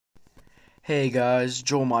Hey guys,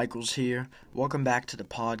 Joel Michaels here. Welcome back to the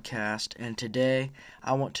podcast, and today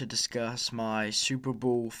I want to discuss my Super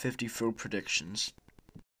Bowl 54 predictions.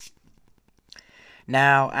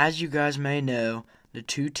 Now, as you guys may know, the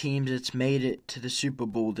two teams that's made it to the Super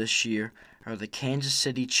Bowl this year are the Kansas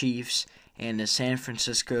City Chiefs and the San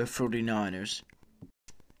Francisco 49ers.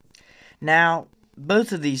 Now,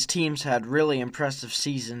 both of these teams had really impressive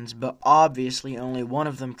seasons, but obviously only one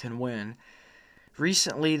of them can win.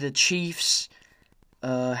 Recently, the Chiefs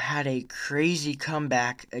had a crazy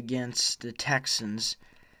comeback against the Texans.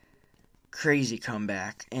 Crazy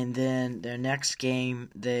comeback. And then their next game,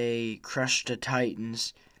 they crushed the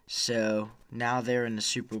Titans. So now they're in the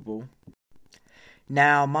Super Bowl.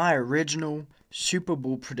 Now, my original Super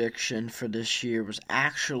Bowl prediction for this year was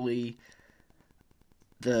actually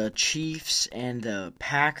the Chiefs and the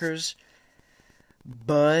Packers.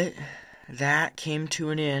 But that came to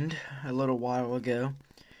an end a little while ago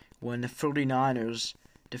when the 49ers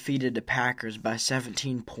defeated the Packers by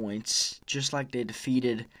 17 points, just like they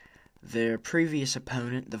defeated their previous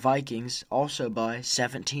opponent, the Vikings, also by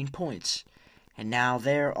 17 points. And now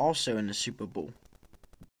they're also in the Super Bowl.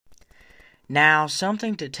 Now,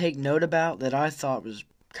 something to take note about that I thought was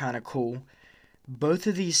kind of cool, both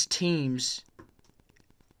of these teams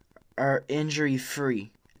are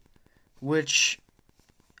injury-free, which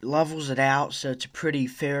levels it out, so it's a pretty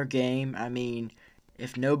fair game. I mean,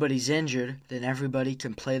 if nobody's injured, then everybody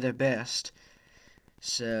can play their best.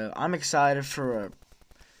 So I'm excited for a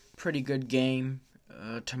pretty good game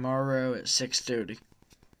tomorrow at 6:30.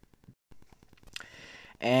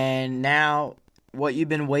 And now, what you've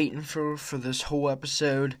been waiting for this whole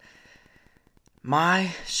episode,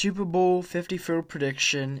 my Super Bowl 54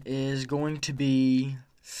 prediction is going to be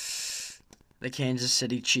the Kansas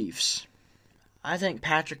City Chiefs. I think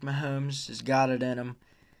Patrick Mahomes has got it in him,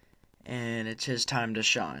 and it's his time to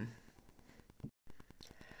shine.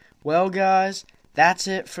 Well, guys, that's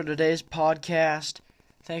it for today's podcast.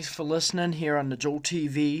 Thanks for listening here on the Joel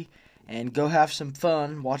TV, and go have some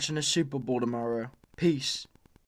fun watching the Super Bowl tomorrow. Peace.